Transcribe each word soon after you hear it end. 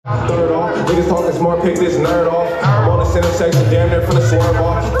Niggas talking smart, pick this nerd off. I'm on the center section, damn near finna swerve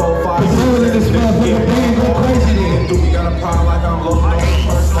off. 4, 5, 6, 7, 8, we got a problem like I'm loaded on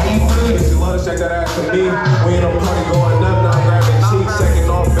the first lane. Bitches love to shake that ass for me. We ain't no party going up, now grabbing cheeks. Second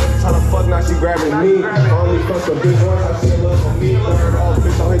off, bitch tryna fuck, now she grabbing me. Only fuck a bitch once, I see a little for me. Third off,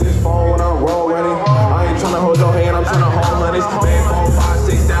 bitch, don't hit this phone when I'm roll running. I ain't tryna hold your hand, I'm tryna hold money. Man, 4, 5,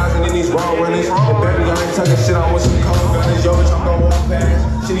 6,000 in these roll runners. And baby, I ain't tucking shit on with some cold gunners. Yo, bitch, I'm gon' walk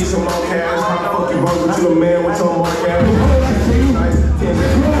past. She need some more cash. How the fuck you broke, but you the man with some more cash. Nice,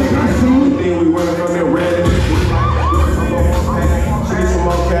 then we running from the red. She need some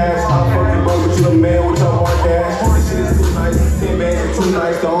more cash. How the fuck you broke, but you the man with your more cash. This shit is too nice. 10 bags are too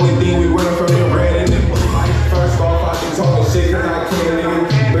nice. The only thing we running from the red. And then first off, I be talking shit cause I can, nigga.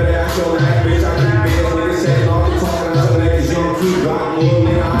 Better ask your last bitch. I keep bands, nigga. Saying all the talking out your neck cause you don't keep God. Little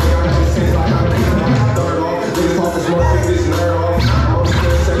nigga, I ain't got no sense like I'm third off. Niggas talking smart, pick this nerd off. I'm the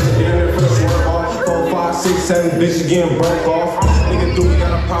first section, damn near for the swerve off. 4, 5, 6, 7 bitches getting broke off. Nigga do we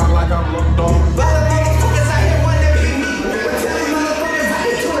got a problem like I'm looked off.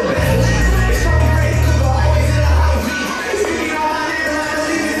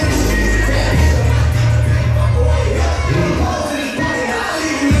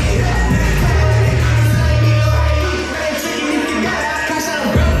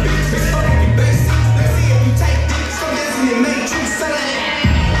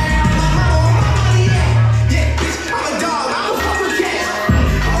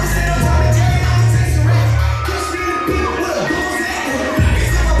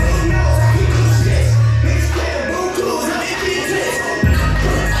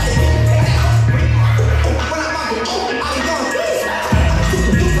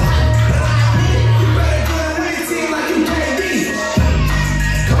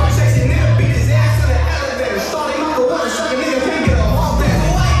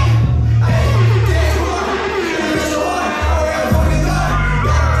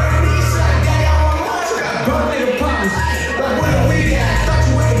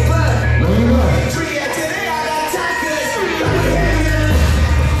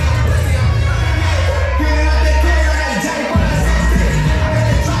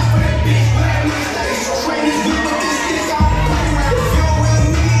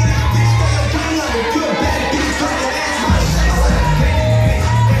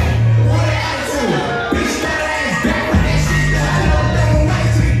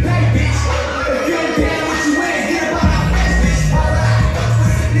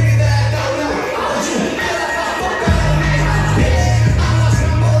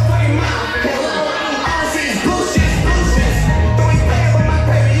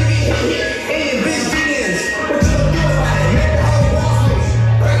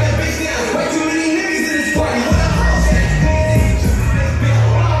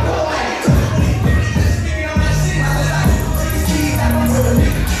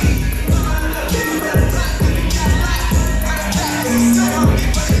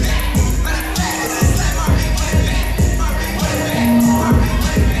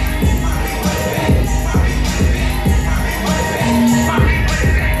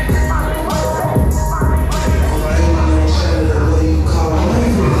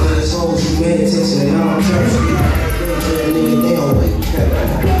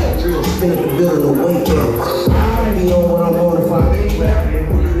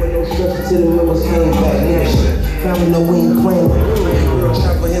 Family know we ain't playing.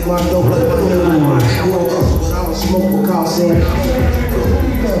 Chopper hit my dope like my name. You don't us, but I don't smoke for call saying.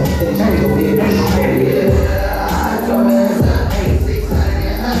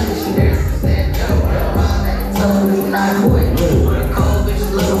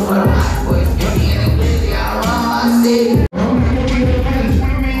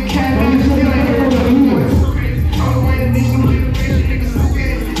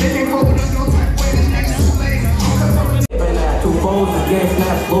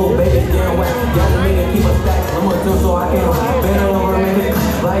 Little baby, damn whack. Young nigga, keep a stack. I'm gonna do so I can. Better over me.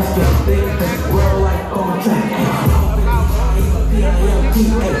 Light skin, thick, world like on track.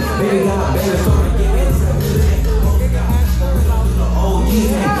 Baby got better, so I get it. OG,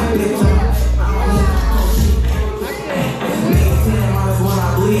 bitch. Nigga 10 minus when I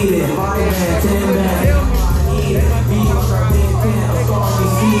bleed it. 5 man, 10 man. Beat up, start being 10. I'm sorry,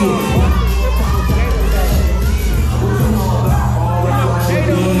 see it.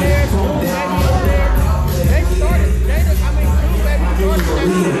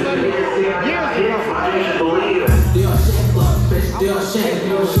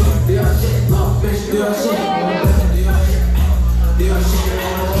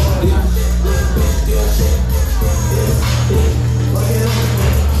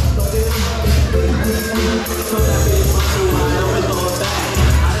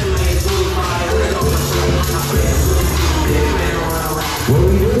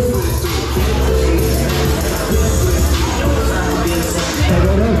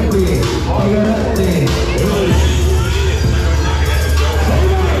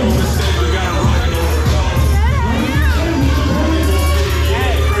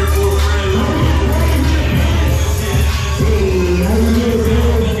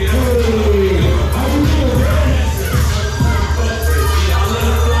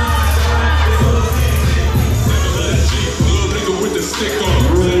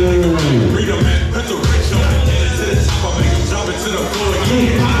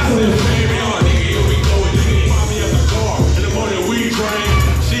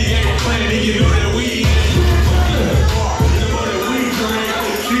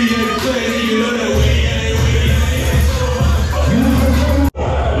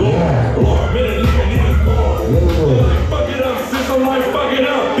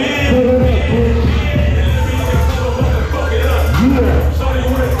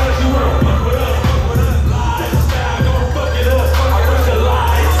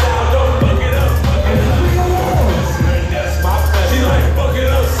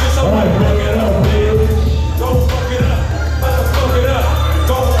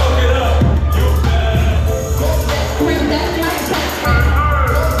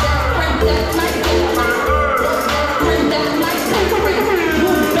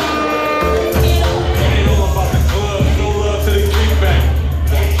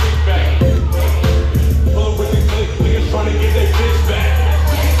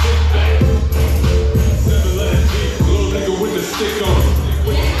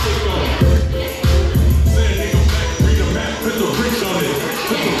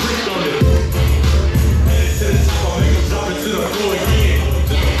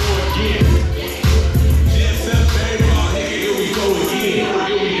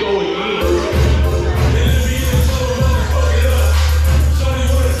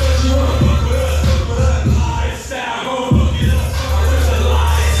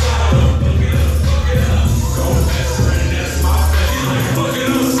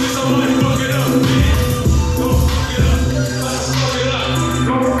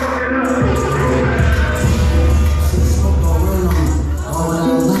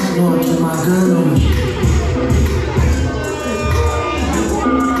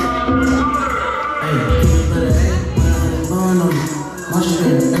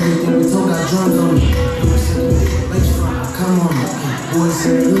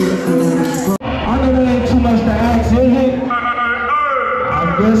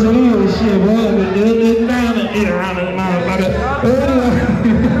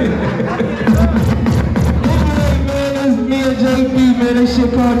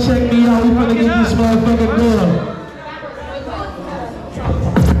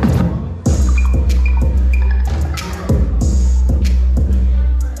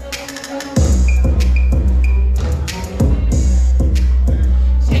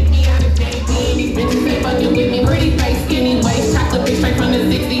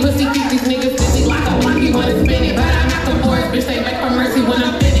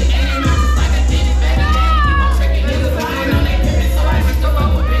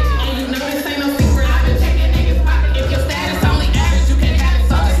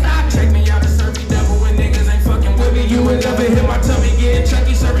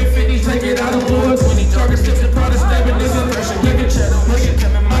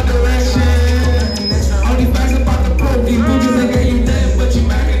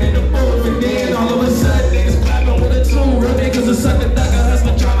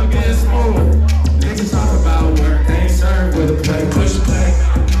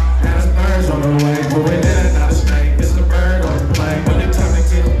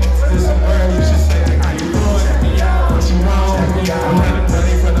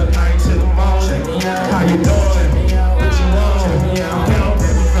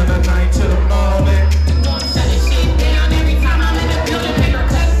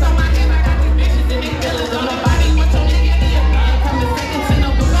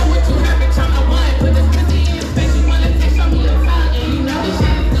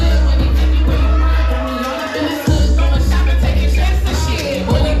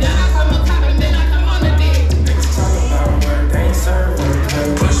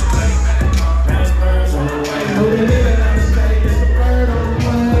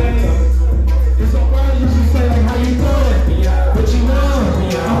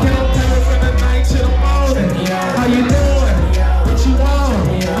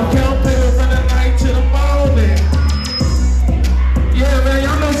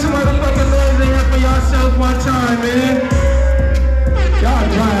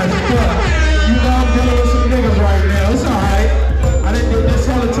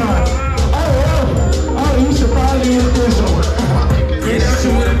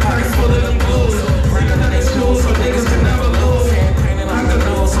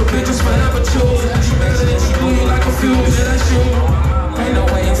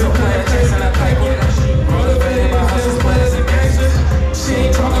 She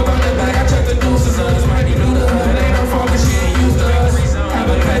ain't talking about the bag, I check the deuces, others might be new to her.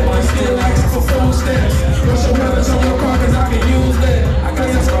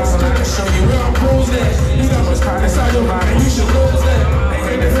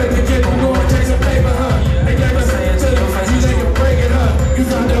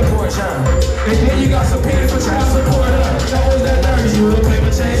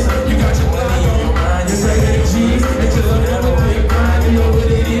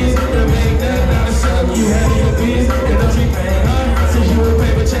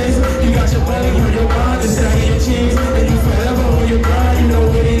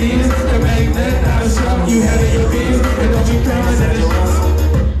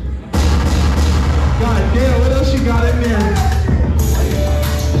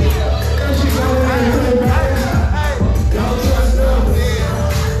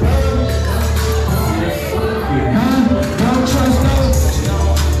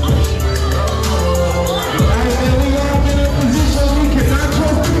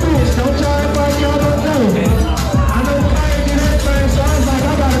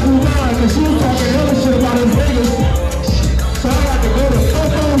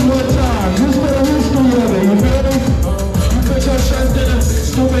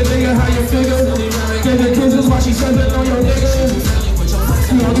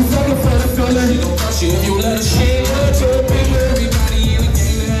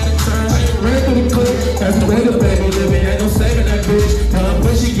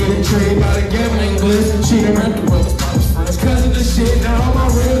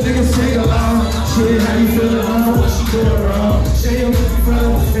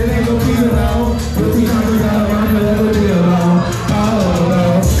 friend, it ain't gon' be alone. But we talk about my never be alone. Oh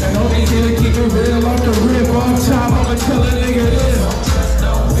no. And only here to keep it real off the rip off top. I'ma tell a nigga this.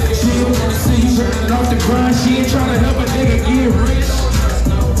 She don't wanna see you running off the grind. She ain't tryna help a nigga get rich.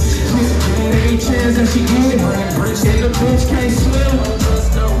 Any chance that she get, and the bitch can't swim.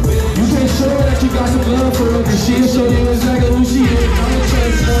 You can't show her that you got some love for her, cause she'll show you exactly who she is. I'm a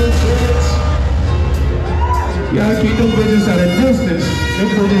chase no bitch. You gotta keep them bitches at a distance. Them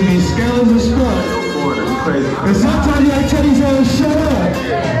bitches be scandalous as fuck. And sometimes you gotta tell these hoes, shut up.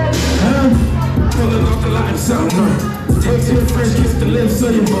 Huh? Pulling off the line, something. Take to the French, kiss the lips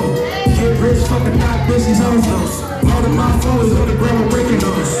of your boat. Get rich, fucking knock bitches on those. All of my foes on the ground breaking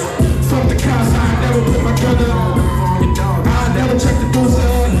those. Fuck the cops, I never put my gun on. I never check the deuce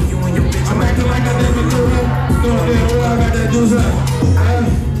up. I'm acting like I never knew her. No, damn, I got that deuce up.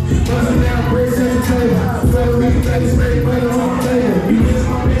 Bustin' down bricks at the table. Better read the baby's ready, better on the table. You miss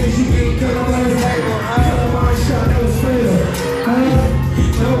my nigga, she getting cut on like a table. Tell her my shot, that was fatal.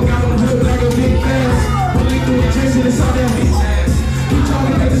 No, got him hooked like a big ass. Pulling through the chasing, it's all that bitch ass. You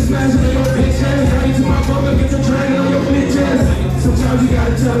talking like the smashing on your bitch ass. Now you to my bumper, get the drain on your bitch ass. Sometimes you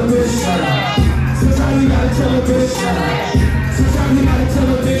gotta tell a bitch. Sometimes you gotta tell a bitch. Sometimes you gotta tell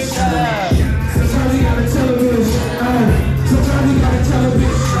a bitch. Sometimes you gotta tell a bitch. Sometimes you gotta tell a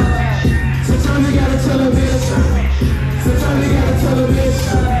bitch. Sometimes you gotta tell a bitch. Sometimes you gotta tell a bitch.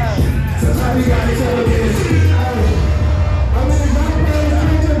 Sometimes you gotta tell a bitch. I mean, it's not bad.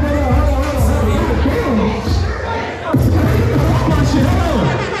 My shit, hold on.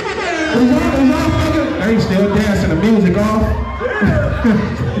 They still dancing, the music off.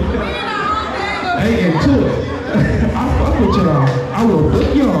 They into it. I fuck with y'all. I will book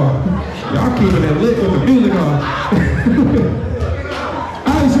y'all. Y'all keeping it lit with the music on.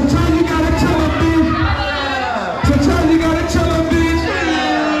 Hey, sometimes you gotta tell a bitch. Sometimes you gotta tell a bitch.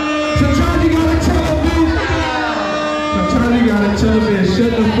 Sometimes you gotta tell a bitch. Sometimes you gotta tell a bitch.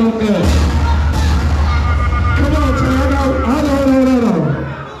 Shut the fuck up. Come on, Ty. Hold on.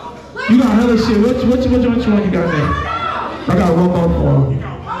 You got hella shit. Which one you got there? I got one more for him.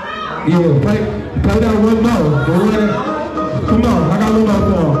 Yeah, play that one more. Come on, I got one more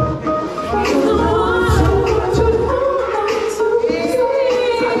for him.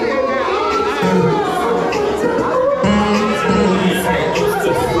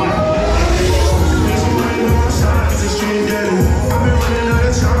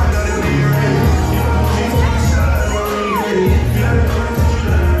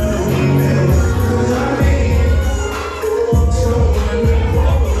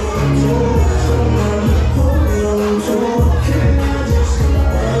 So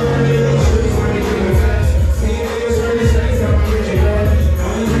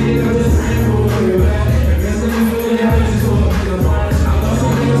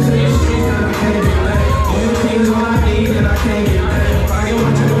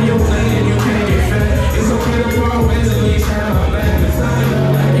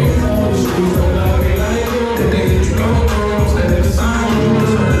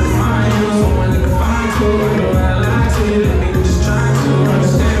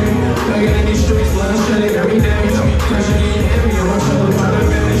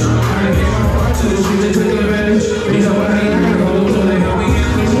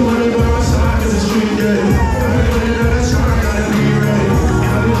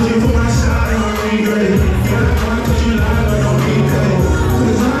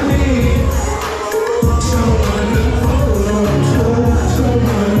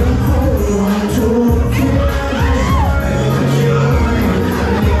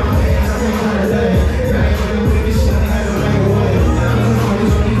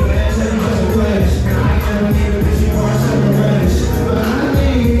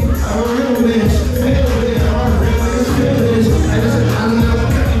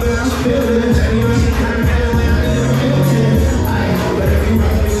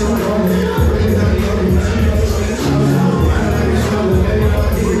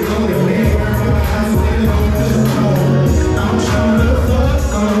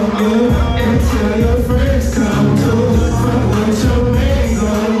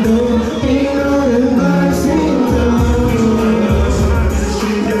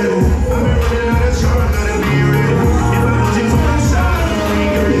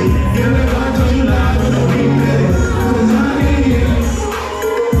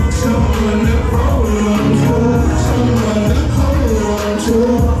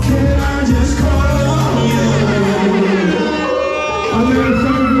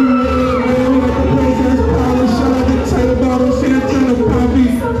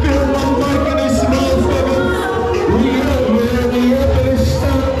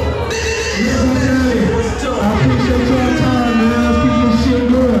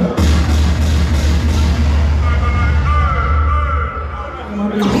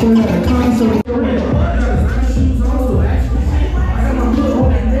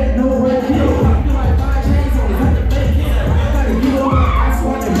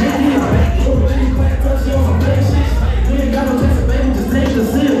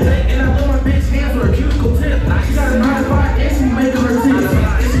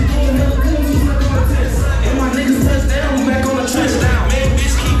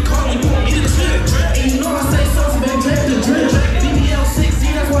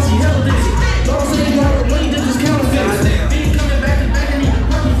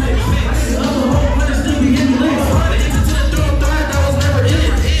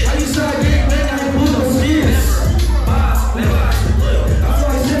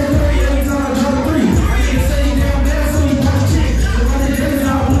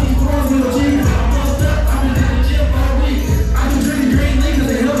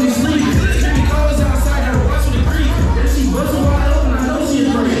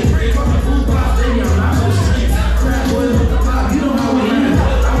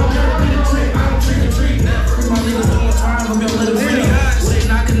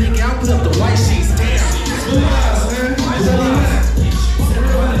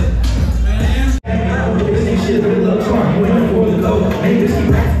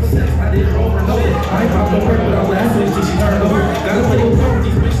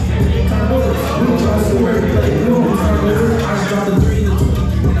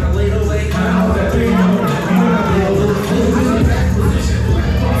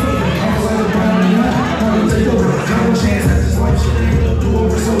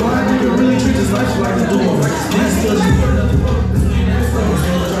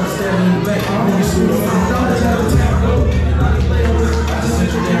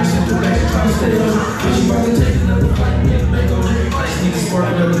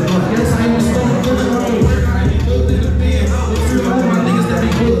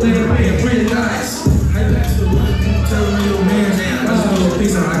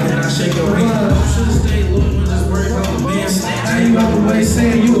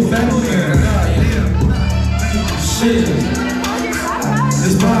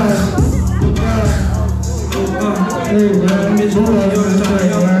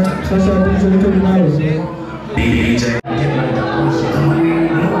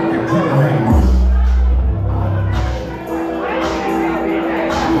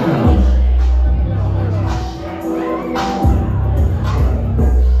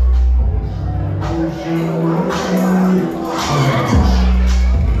Revolution.